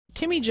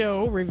Timmy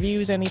Joe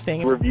reviews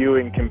anything.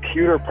 Reviewing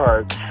computer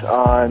parts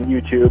on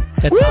YouTube.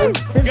 That's Woo!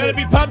 Gotta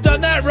be pumped on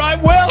that,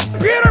 right, Will?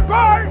 Computer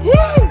parts! Woo!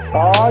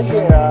 Oh,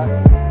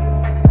 yeah.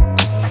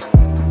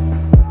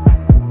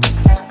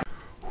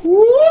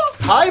 Woo!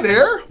 Hi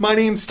there, my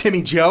name's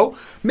Timmy Joe.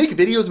 Make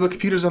videos about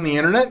computers on the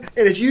internet.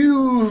 And if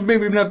you've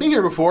maybe not been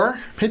here before,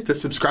 hit the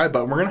subscribe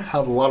button. We're gonna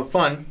have a lot of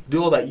fun.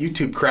 Do all that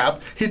YouTube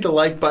crap. Hit the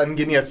like button,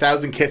 give me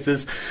 1,000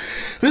 kisses.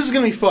 This is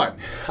gonna be fun.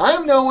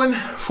 I'm known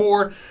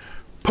for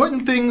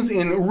putting things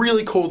in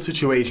really cold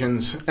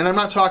situations, and I'm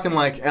not talking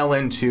like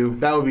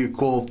LN2, that would be a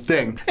cool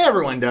thing.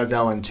 Everyone does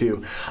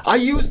LN2. I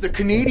use the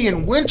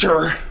Canadian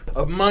winter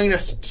of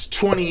minus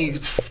 20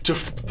 to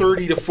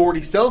 30 to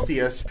 40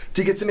 Celsius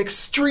to get some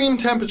extreme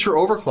temperature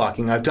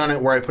overclocking. I've done it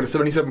where I put a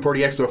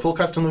 7740X with a full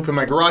custom loop in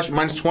my garage at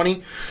minus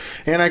 20,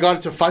 and I got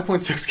it to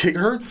 5.6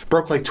 gigahertz.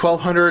 Broke like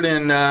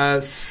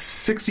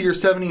 1260 or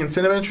 70 in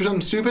Cinebench or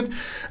something stupid.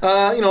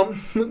 You know,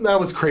 that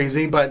was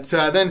crazy, but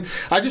then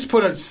I just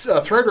put a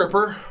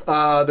Threadripper,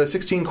 the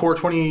 16-core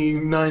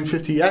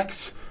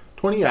 2950X,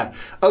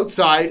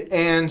 outside,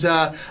 and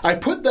I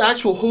put the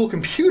actual whole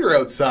computer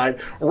outside,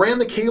 ran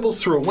the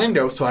cables through a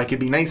window so I could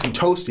be nice and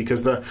toasty,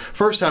 because the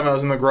first time I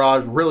was in the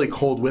garage, really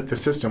cold with the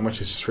system, which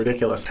is just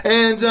ridiculous.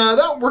 And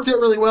that worked out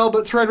really well,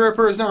 but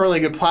Threadripper is not really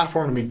a good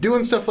platform to be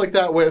doing stuff like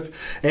that with,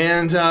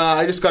 and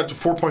I just got to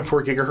 4.4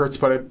 gigahertz,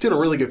 but I did a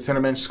really good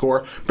Cinebench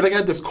score, but I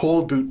got this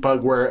cold boot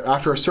bug where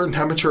after a certain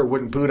temperature it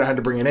wouldn't boot. I had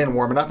to bring it in,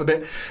 warm it up a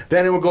bit,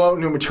 then it would go out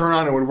and it would turn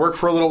on, it would work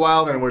for a little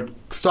while, then it would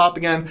stop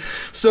again.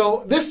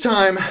 So this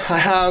time I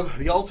have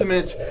the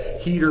ultimate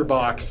heater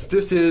box.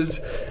 This is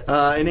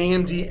an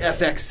AMD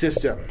FX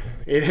system.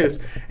 It is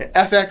an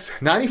FX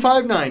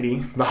 9590,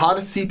 the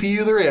hottest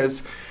CPU there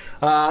is,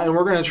 and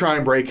we're going to try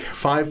and break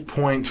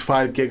 5.5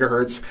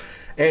 gigahertz.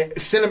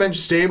 Cinebench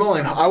stable,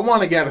 and I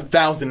want to get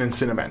 1,000 in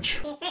Cinebench.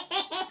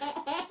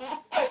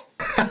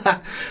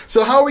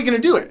 So how are we going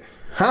to do it?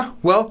 Huh?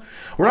 Well,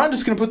 we're not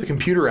just going to put the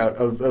computer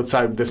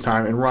outside this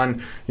time and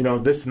run, you know,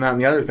 this and that and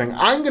the other thing.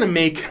 I'm going to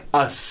make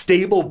a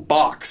stable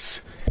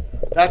box.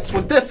 That's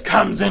what this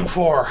comes in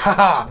for.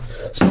 Haha.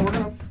 So we're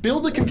going to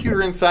build a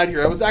computer inside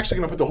here. I was actually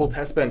going to put the whole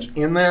test bench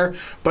in there,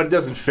 but it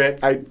doesn't fit.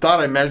 I thought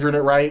I measured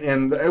it right,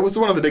 and it was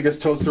one of the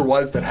biggest totes there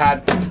was that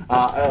had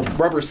a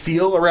rubber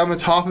seal around the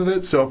top of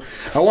it. So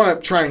I want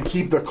to try and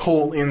keep the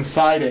coal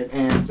inside it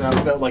and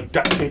without like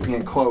duct taping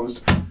it closed.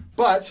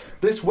 But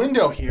this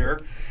window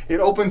here, it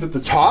opens at the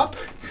top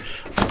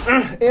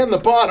and the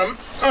bottom,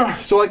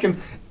 so I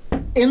can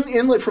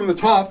inlet from the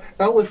top,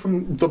 outlet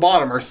from the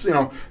bottom, or you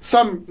know,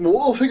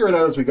 we'll figure it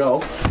out as we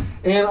go.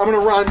 And I'm going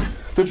to run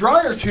the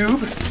dryer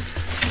tube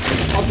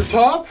up the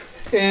top,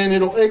 and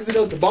it'll exit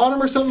out the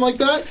bottom or something like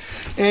that,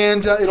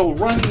 and it'll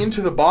run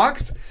into the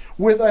box.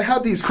 I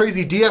have these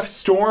crazy DF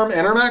Storm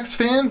Enermax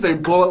fans. They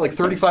blow at like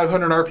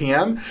 3,500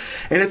 RPM,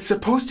 and it's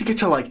supposed to get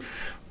to like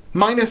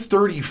minus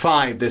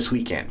 35 this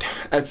weekend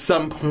at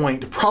some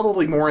point,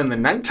 probably more in the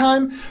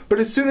nighttime, but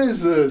as soon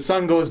as the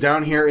sun goes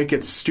down here, it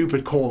gets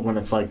stupid cold when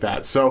it's like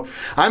that. So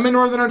I'm in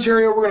Northern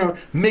Ontario. We're going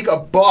to make a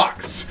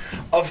box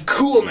of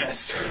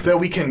coolness that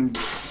we can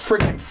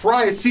freaking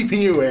fry a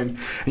CPU in,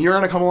 and you're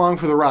going to come along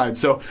for the ride.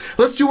 So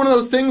let's do one of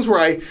those things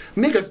where I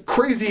make a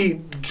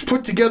crazy,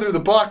 put together the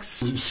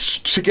box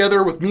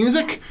together with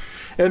music,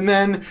 and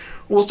then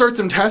we'll start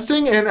some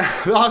testing. And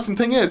the awesome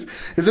thing is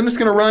I'm just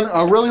going to run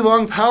a really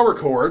long power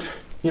cord,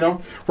 you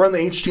know, run the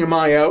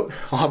HDMI out.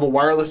 I'll have a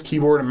wireless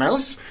keyboard and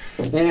mouse,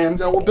 and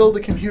we'll build the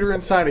computer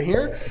inside of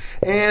here,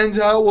 and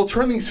we'll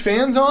turn these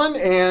fans on,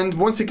 and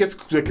once it gets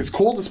like as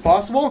cold as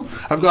possible,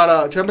 I've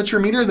got a temperature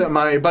meter that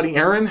my buddy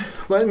Aaron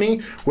lent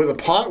me with a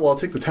pot. Well, I'll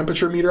take the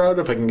temperature meter out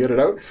if I can get it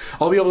out.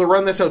 I'll be able to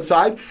run this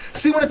outside,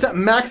 see when it's at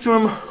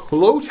maximum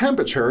low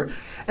temperature,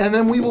 and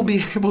then we will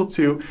be able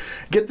to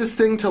get this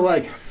thing to,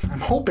 like, I'm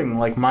hoping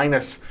like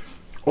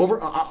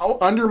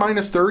under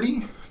minus 30.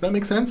 Does that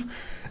make sense?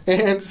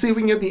 And see if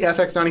we can get the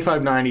FX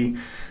 9590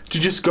 to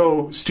just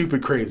go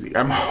stupid crazy.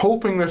 I'm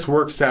hoping this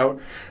works out.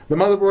 The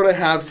motherboard I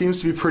have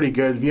seems to be pretty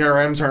good.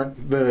 VRMs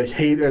aren't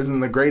isn't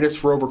the greatest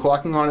for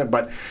overclocking on it,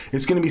 but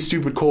it's going to be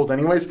stupid cold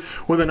anyways.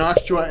 With an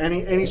Noctua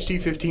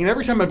NHD15,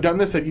 every time I've done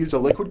this, I've used a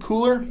liquid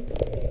cooler.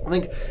 I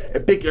think a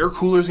big air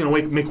cooler is going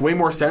to make way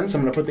more sense.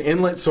 I'm going to put the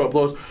inlet so it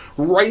blows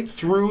right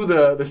through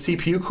the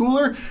CPU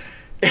cooler.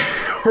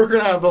 We're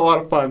going to have a lot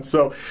of fun,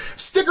 so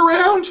stick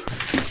around.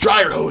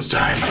 Dryer hose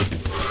time.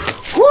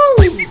 Woo!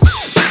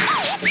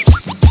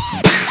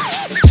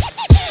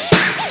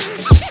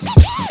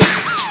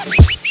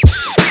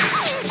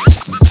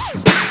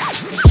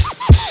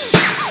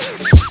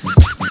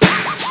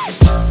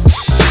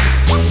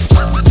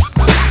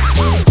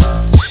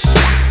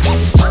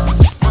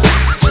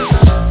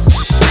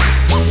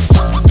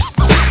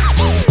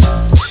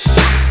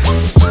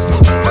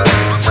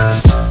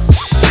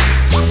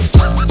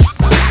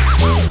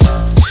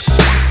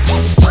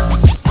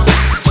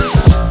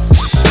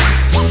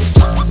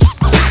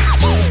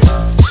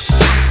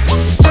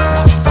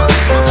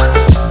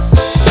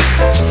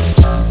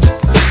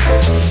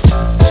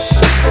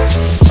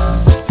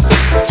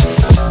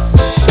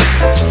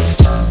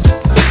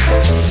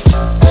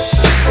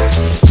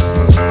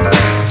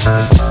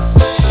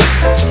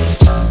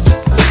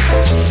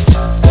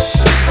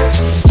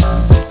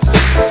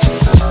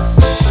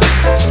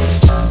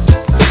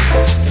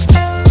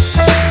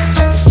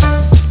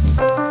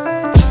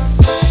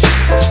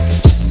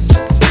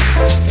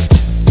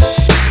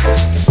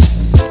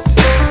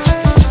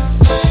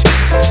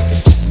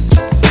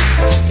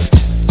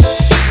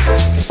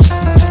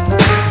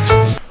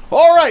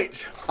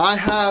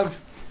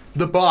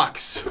 The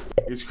box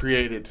is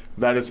created.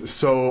 That is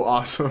so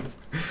awesome.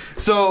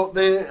 So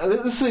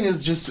this thing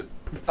is just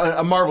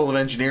a marvel of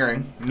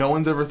engineering. No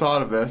one's ever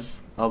thought of this,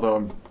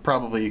 although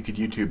probably you could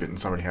YouTube it and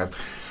somebody has.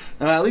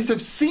 At least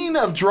I've seen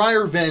a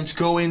dryer vent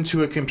go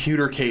into a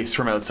computer case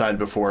from outside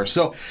before.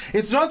 So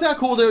it's not that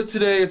cold out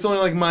today. It's only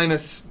like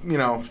minus,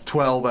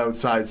 12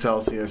 outside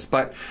Celsius.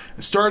 But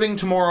starting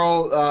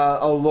tomorrow,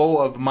 a low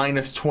of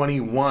minus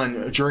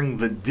 21 during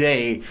the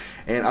day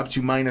and up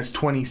to minus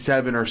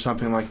 27 or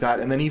something like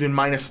that. And then even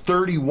minus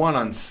 31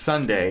 on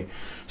Sunday.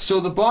 So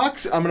the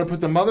box, I'm going to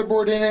put the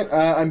motherboard in it.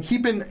 I'm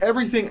keeping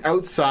everything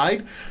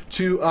outside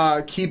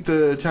to keep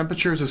the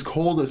temperatures as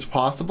cold as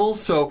possible.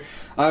 So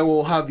I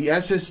will have the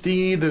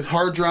SSD, the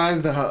hard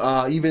drive,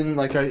 even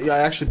like I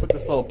actually put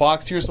this little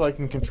box here so I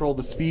can control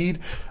the speed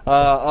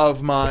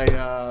of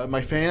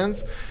my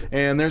fans.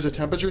 And there's a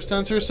temperature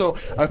sensor. So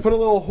I put a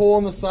little hole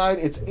in the side.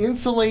 It's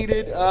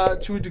insulated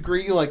to a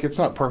degree. Like, it's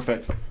not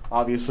perfect,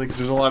 obviously, because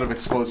there's a lot of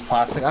exposed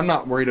plastic. I'm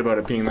not worried about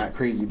it being that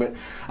crazy, but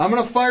I'm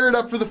going to fire it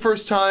up for the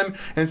first time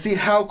and see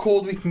how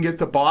cold we can get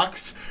the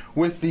box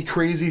with the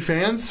crazy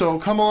fans. So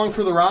come along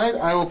for the ride.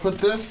 I will put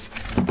this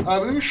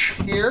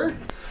here.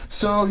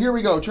 So here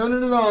we go,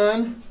 turning it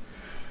on,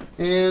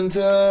 and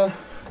yeah,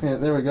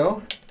 there we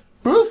go.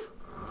 Boof!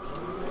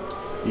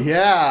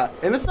 Yeah,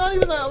 and it's not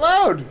even that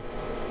loud.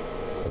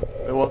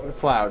 Well,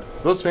 it's loud.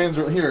 Those fans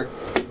are here.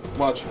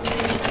 Watch.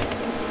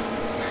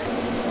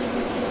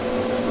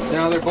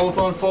 Now they're both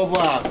on full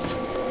blast.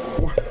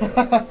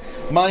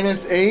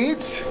 Minus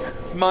 8,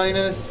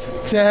 minus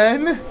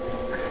 10.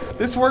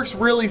 This works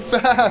really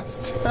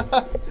fast.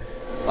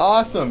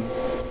 Awesome.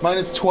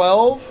 Minus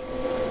 12.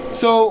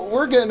 So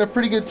we're getting a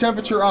pretty good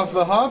temperature off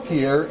the hop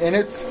here, and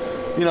it's,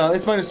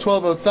 it's minus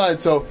 12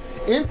 outside. So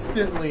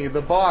instantly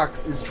the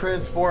box is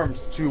transformed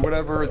to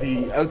whatever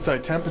the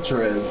outside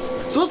temperature is.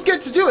 So let's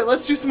get to do it.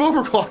 Let's do some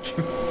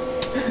overclocking.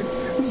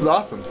 This is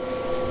awesome.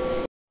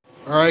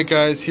 All right,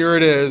 guys, here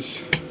it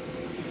is.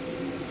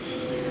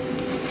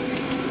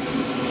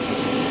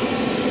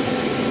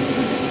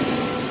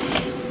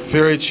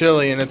 Very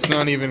chilly, and it's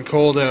not even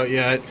cold out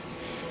yet.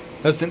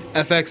 That's an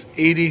FX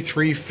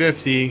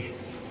 8350.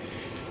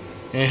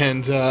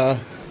 And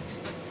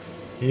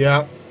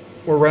yeah,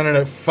 we're running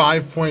at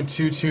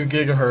 5.22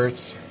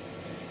 gigahertz.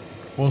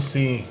 We'll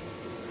see.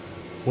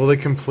 Will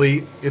it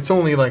complete? It's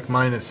only like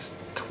minus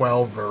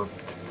 12 or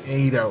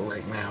 8 out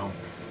right now.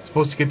 It's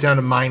supposed to get down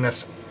to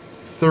minus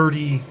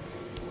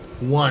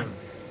 31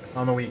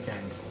 on the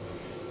weekend.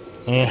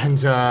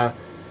 And yeah,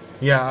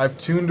 I've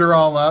tuned her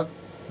all up.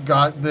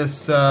 Got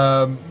this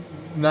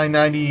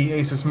 990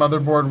 Asus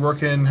motherboard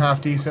working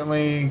half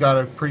decently. Got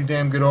a pretty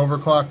damn good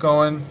overclock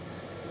going.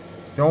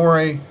 Don't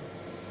worry,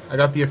 I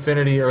got the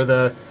affinity or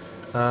the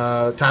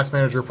task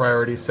manager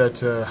priority set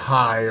to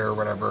high or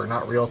whatever,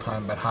 not real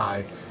time but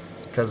high,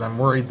 because I'm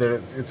worried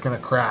that it's going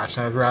to crash,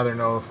 and I'd rather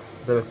know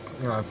that it's,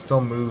 it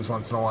still moves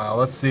once in a while.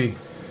 Let's see,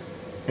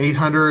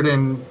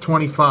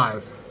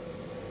 825.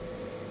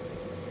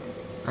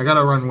 I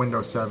gotta run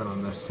Windows 7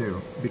 on this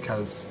too,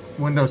 because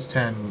Windows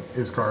 10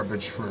 is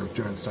garbage for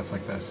doing stuff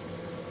like this.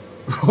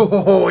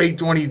 Oh,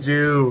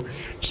 822.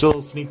 Just a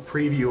little sneak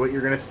preview what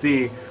you're gonna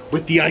see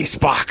with the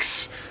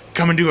icebox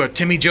coming to a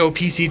Timmy Joe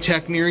PC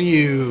Tech near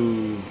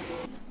you.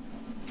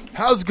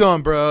 How's it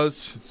going,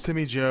 bros? It's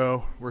Timmy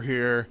Joe. We're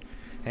here,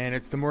 and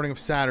it's the morning of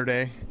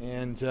Saturday,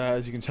 and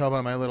as you can tell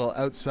by my little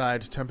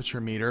outside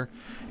temperature meter,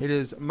 it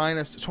is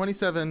minus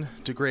 27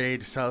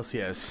 degrees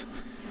Celsius.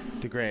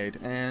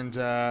 And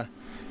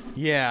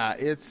yeah,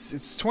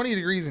 it's 20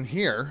 degrees in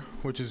here,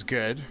 which is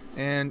good,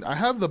 and I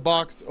have the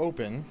box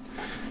open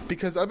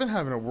because I've been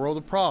having a world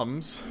of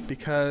problems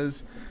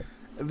because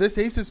this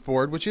Asus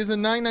board, which is a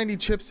 990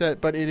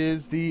 chipset, but it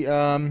is the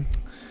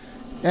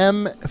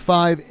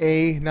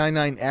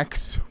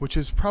M5A99X, which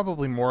is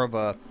probably more of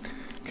a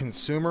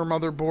consumer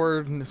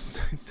motherboard, and it's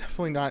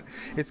definitely not.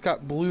 It's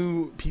got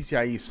blue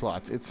PCIe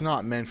slots. It's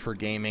not meant for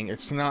gaming.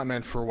 It's not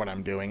meant for what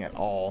I'm doing at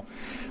all.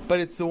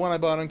 But it's the one I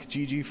bought on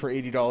Kijiji for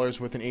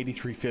 $80 with an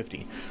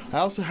 8350. I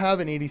also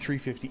have an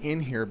 8350 in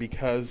here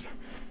because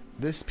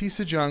this piece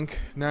of junk,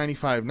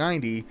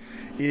 9590,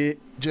 it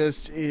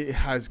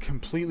has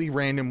completely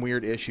random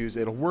weird issues.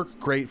 It'll work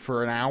great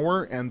for an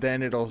hour, and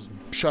then it'll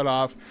shut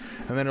off,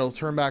 and then it'll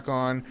turn back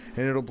on,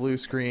 and it'll blue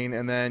screen,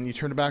 and then you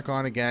turn it back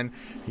on again,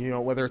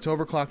 whether it's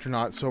overclocked or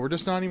not. So we're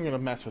just not even going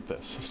to mess with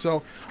this.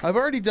 So I've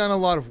already done a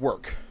lot of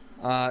work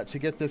to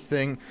get this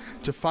thing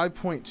to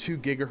 5.2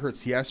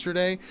 gigahertz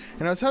yesterday,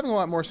 and I was having a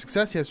lot more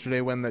success yesterday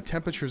when the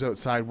temperatures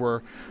outside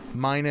were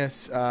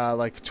minus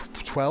like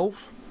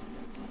 12.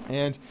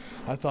 And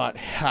I thought,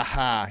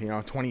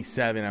 haha,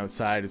 27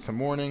 outside. It's a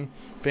morning.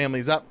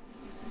 Family's up.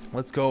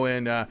 Let's go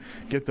and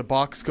get the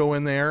box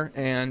going there.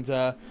 And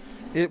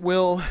it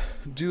will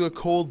do a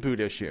cold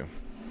boot issue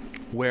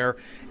where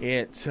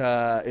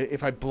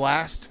if I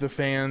blast the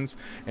fans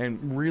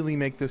and really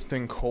make this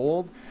thing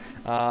cold,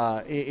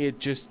 it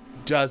just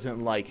doesn't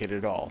like it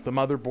at all. The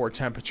motherboard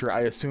temperature,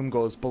 I assume,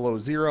 goes below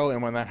 0,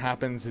 and when that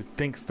happens, it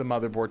thinks the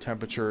motherboard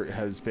temperature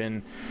has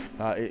been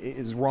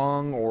is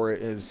wrong or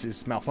is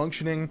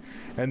malfunctioning,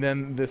 and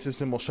then the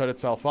system will shut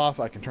itself off.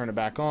 I can turn it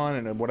back on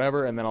and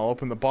whatever, and then I'll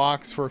open the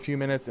box for a few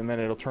minutes, and then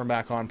it'll turn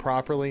back on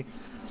properly.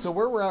 So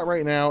where we're at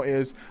right now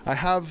is I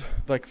have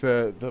like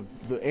the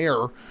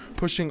air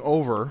pushing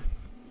over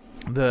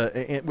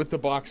with the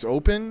box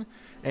open,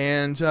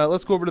 and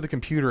let's go over to the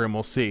computer and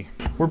we'll see.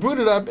 We're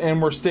booted up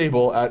and we're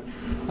stable at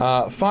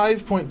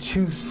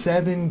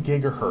 5.27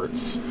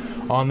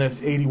 gigahertz on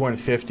this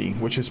 8150,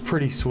 which is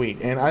pretty sweet.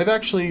 And I've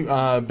actually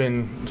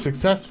been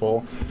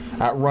successful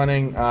at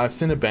running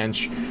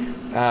Cinebench.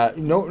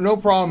 No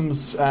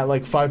problems at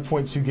like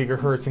 5.2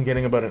 gigahertz and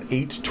getting about an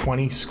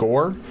 820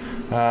 score.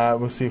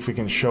 We'll see if we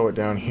can show it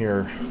down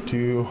here,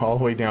 all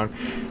the way down.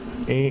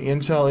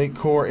 Intel 8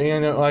 core,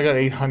 and I got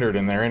 800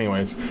 in there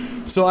anyways.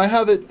 So I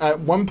have it at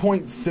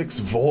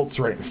 1.6 volts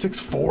right,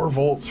 6.4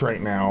 volts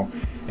right now,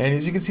 and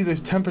as you can see, the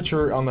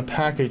temperature on the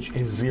package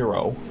is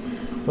 0.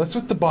 That's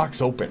with the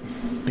box open,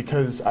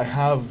 because I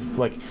have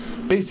like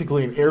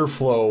basically an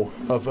airflow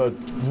of a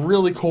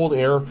really cold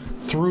air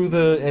through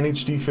the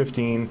NHD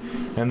 15,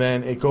 and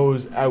then it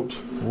goes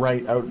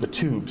right out the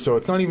tube. So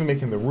it's not even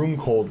making the room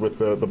cold with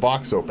the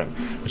box open.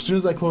 As soon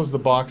as I close the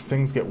box,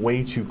 things get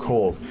way too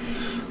cold.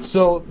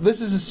 So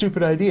this is a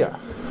stupid idea.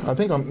 I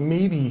think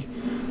maybe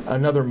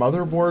another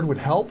motherboard would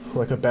help,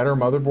 like a better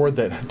motherboard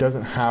that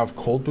doesn't have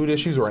cold boot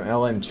issues, or an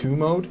LN2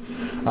 mode.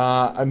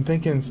 I'm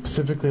thinking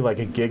specifically like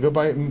a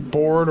Gigabyte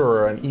board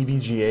or an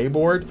EVGA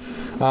board,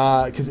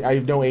 because I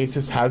know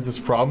Asus has this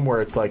problem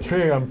where it's like,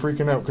 hey, I'm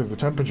freaking out because the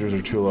temperatures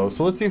are too low.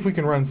 So let's see if we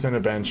can run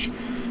Cinebench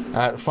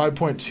at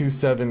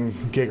 5.27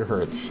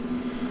 gigahertz.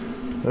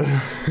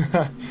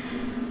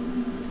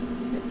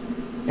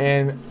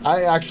 And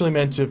I actually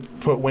meant to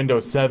put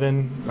Windows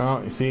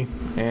 7, you see,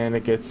 and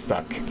it gets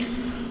stuck.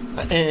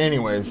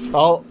 Anyways,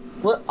 I'm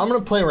going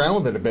to play around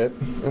with it a bit,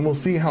 and we'll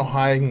see how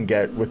high I can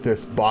get with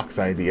this box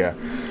idea.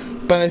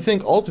 But I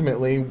think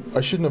ultimately, I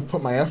shouldn't have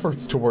put my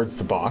efforts towards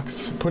the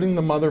box. Putting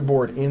the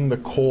motherboard in the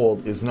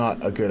cold is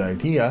not a good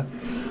idea.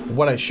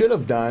 What I should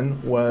have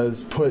done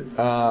was put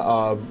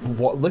a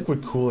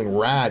liquid cooling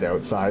rad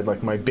outside,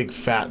 like my big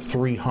fat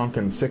 3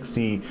 hunkin'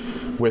 60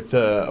 with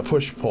a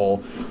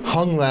push-pull,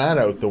 hung that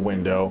out the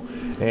window,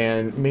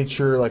 and made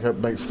sure like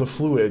the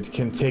fluid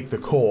can take the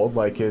cold,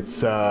 like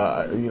it's,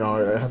 I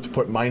have to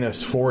put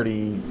minus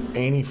 40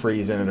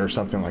 antifreeze in it or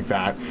something like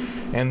that.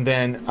 And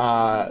then,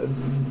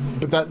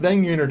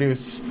 then you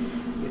introduce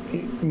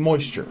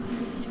moisture,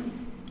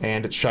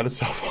 and it shut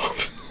itself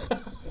off.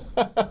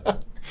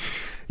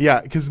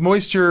 Yeah, because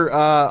moisture,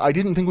 I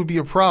didn't think would be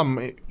a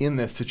problem in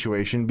this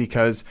situation,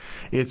 because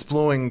it's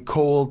blowing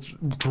cold,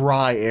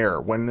 dry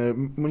air.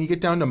 When you get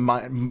down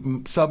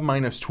to sub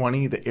minus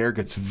 20, the air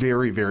gets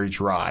very, very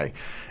dry,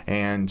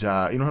 and you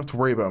don't have to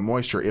worry about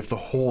moisture if the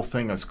whole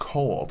thing is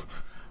cold.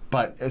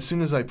 But as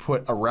soon as I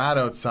put a rad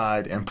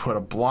outside and put a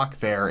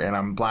block there, and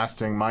I'm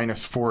blasting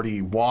minus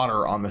 40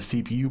 water on the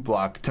CPU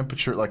block,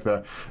 temperature, like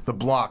the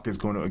block is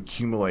going to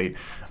accumulate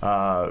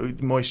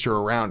moisture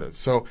around it.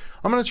 So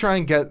I'm going to try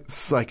and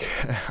get, like,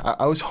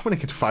 I was hoping to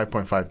get to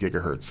 5.5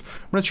 gigahertz.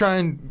 I'm going to try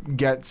and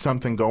get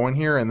something going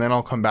here, and then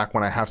I'll come back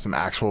when I have some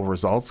actual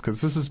results,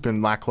 because this has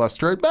been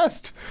lackluster at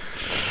best.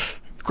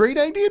 Great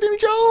idea, Timmy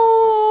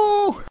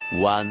Joe!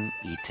 One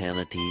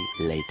eternity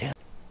later.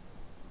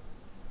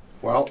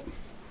 Well,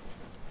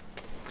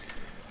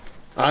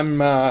 I'm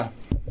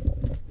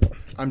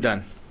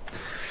done.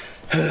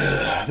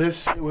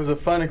 This was a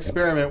fun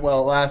experiment while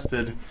it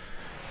lasted,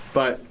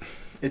 but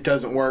it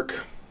doesn't work.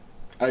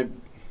 I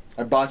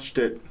botched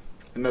it.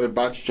 Another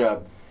botch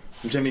job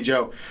from Timmy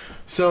Joe.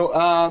 So,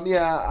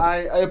 yeah,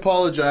 I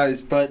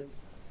apologize, but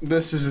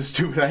this is a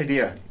stupid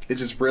idea. It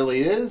just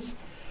really is.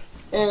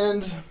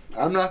 And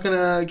I'm not going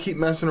to keep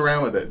messing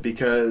around with it,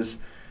 because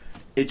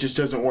it just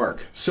doesn't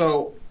work.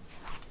 So,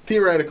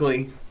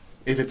 theoretically,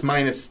 if it's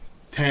minus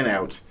 10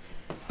 out,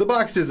 the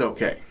box is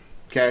okay.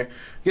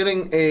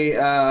 Getting a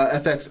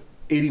FX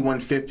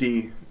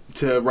 8150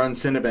 to run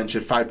Cinebench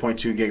at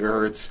 5.2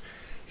 gigahertz.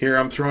 Here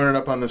I'm throwing it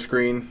up on the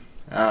screen.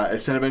 A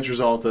Cinebench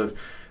result of,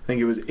 I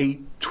think it was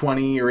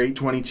 820 or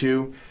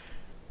 822.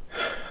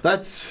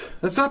 That's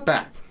not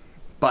bad,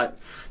 but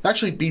it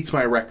actually beats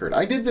my record.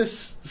 I did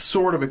this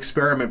sort of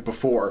experiment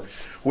before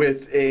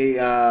with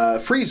a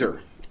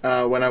freezer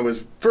when I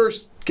was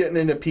first getting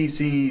into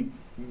PC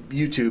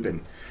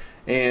YouTubing.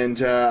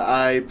 And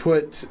I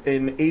put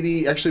an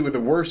 80, actually with the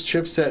worst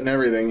chipset and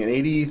everything, an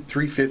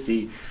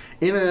 8350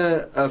 in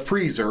a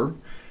freezer,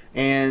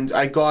 and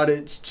I got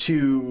it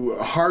to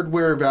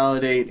hardware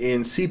validate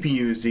in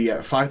CPU-Z at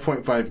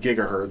 5.5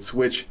 gigahertz,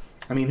 which,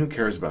 I mean, who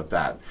cares about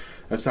that?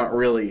 That's not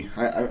really,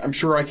 I'm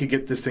sure I could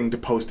get this thing to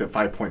post at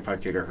 5.5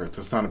 gigahertz.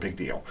 That's not a big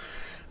deal.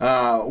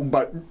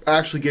 But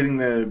actually getting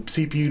the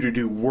CPU to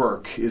do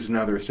work is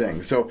another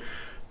thing. So,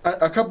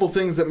 a couple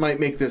things that might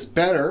make this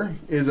better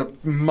is a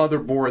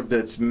motherboard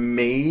that's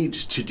made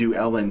to do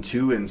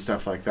LN2 and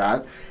stuff like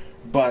that.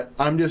 But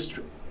I'm just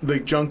the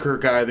junker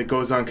guy that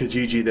goes on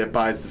Kijiji that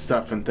buys the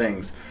stuff and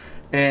things.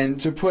 And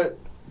to put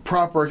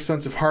proper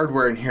expensive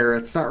hardware in here,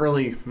 it's not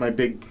really my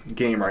big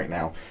game right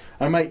now.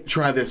 I might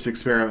try this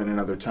experiment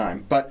another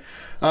time. But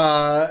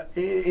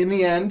in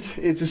the end,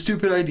 it's a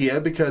stupid idea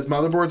because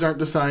motherboards aren't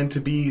designed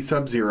to be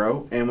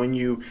sub-zero, and when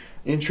you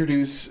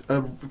introduce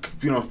a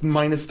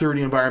minus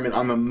 30 environment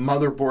on the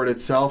motherboard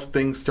itself,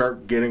 things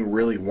start getting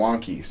really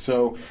wonky.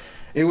 So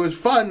it was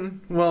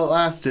fun while it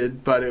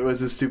lasted, but it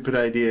was a stupid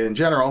idea in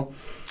general.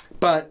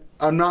 But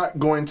I'm not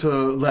going to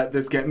let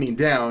this get me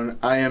down.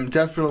 I am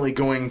definitely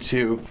going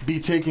to be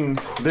taking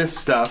this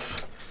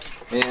stuff,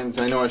 and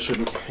I know I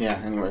shouldn't,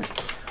 yeah, anyways.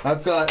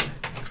 I've got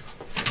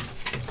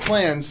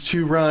plans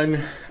to run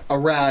a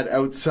rad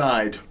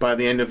outside by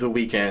the end of the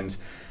weekend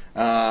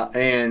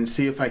and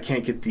see if I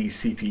can't get the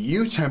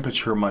CPU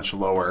temperature much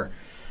lower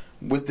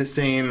with the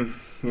same,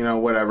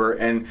 whatever,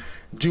 and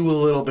do a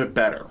little bit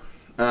better.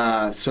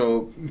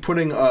 So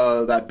putting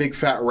that big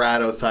fat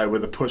rad outside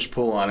with a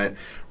push-pull on it,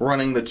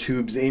 running the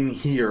tubes in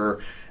here,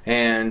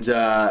 and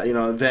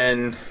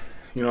then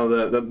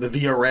the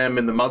VRM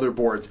and the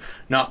motherboard's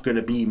not going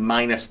to be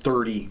minus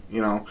 30,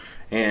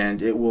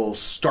 and it will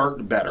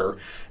start better.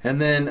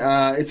 And then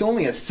it's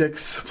only a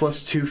 6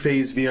 plus 2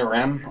 phase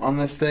VRM on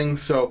this thing,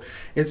 so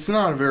it's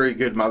not a very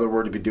good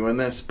motherboard to be doing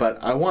this,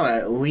 but I want to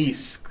at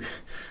least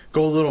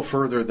go a little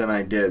further than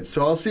I did.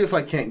 So I'll see if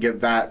I can't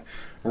get that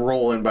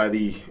rolling by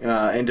the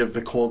end of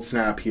the cold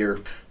snap here.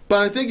 But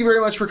I thank you very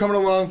much for coming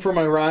along for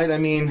my ride. I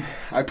mean,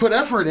 I put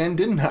effort in,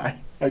 didn't I?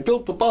 I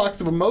built the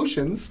box of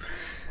emotions.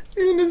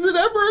 And is it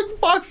ever a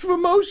box of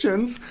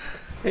emotions?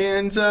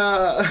 And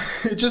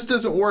it just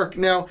doesn't work.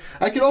 Now,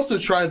 I could also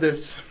try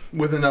this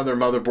with another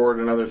motherboard,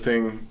 another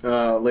thing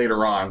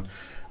later on.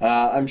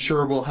 I'm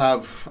sure we'll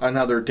have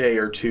another day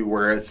or two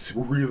where it's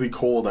really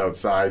cold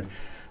outside.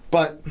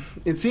 But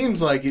it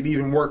seems like it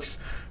even works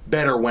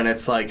better when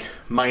it's like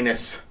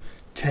minus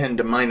 10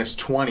 to minus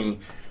 20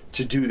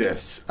 to do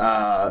this.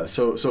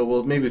 So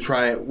we'll maybe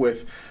try it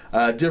with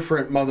a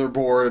different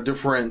motherboard, a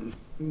different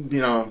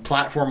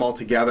platform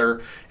altogether.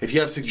 If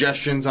you have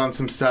suggestions on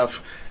some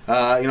stuff,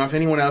 if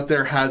anyone out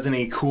there has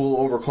any cool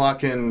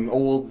overclocking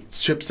old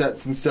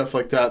chipsets and stuff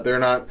like that they're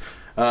not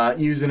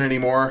using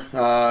anymore,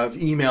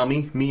 email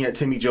me at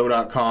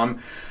timmyjoe.com.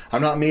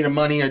 I'm not made of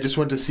money. I just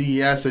went to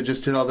CES. I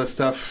just did all this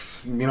stuff.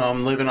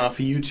 I'm living off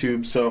of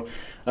YouTube, so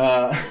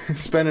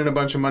spending a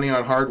bunch of money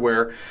on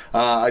hardware,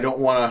 I don't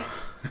want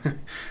to.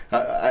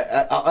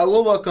 I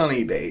will look on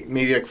eBay.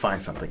 Maybe I can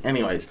find something.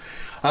 Anyways,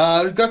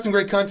 we've got some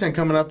great content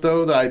coming up,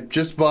 though. That I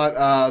just bought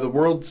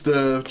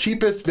the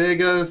cheapest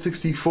Vega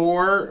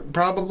 64,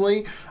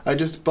 probably. I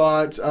just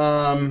bought,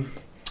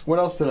 what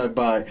else did I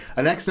buy?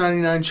 An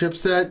X99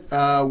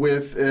 chipset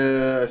with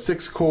a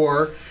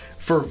 6-core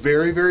for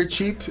very, very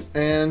cheap.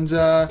 And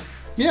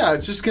yeah,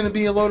 it's just going to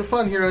be a load of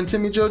fun here on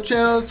Timmy Joe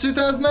Channel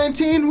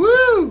 2019.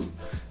 Woo!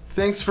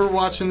 Thanks for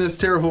watching this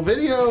terrible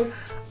video.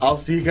 I'll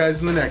see you guys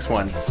in the next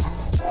one.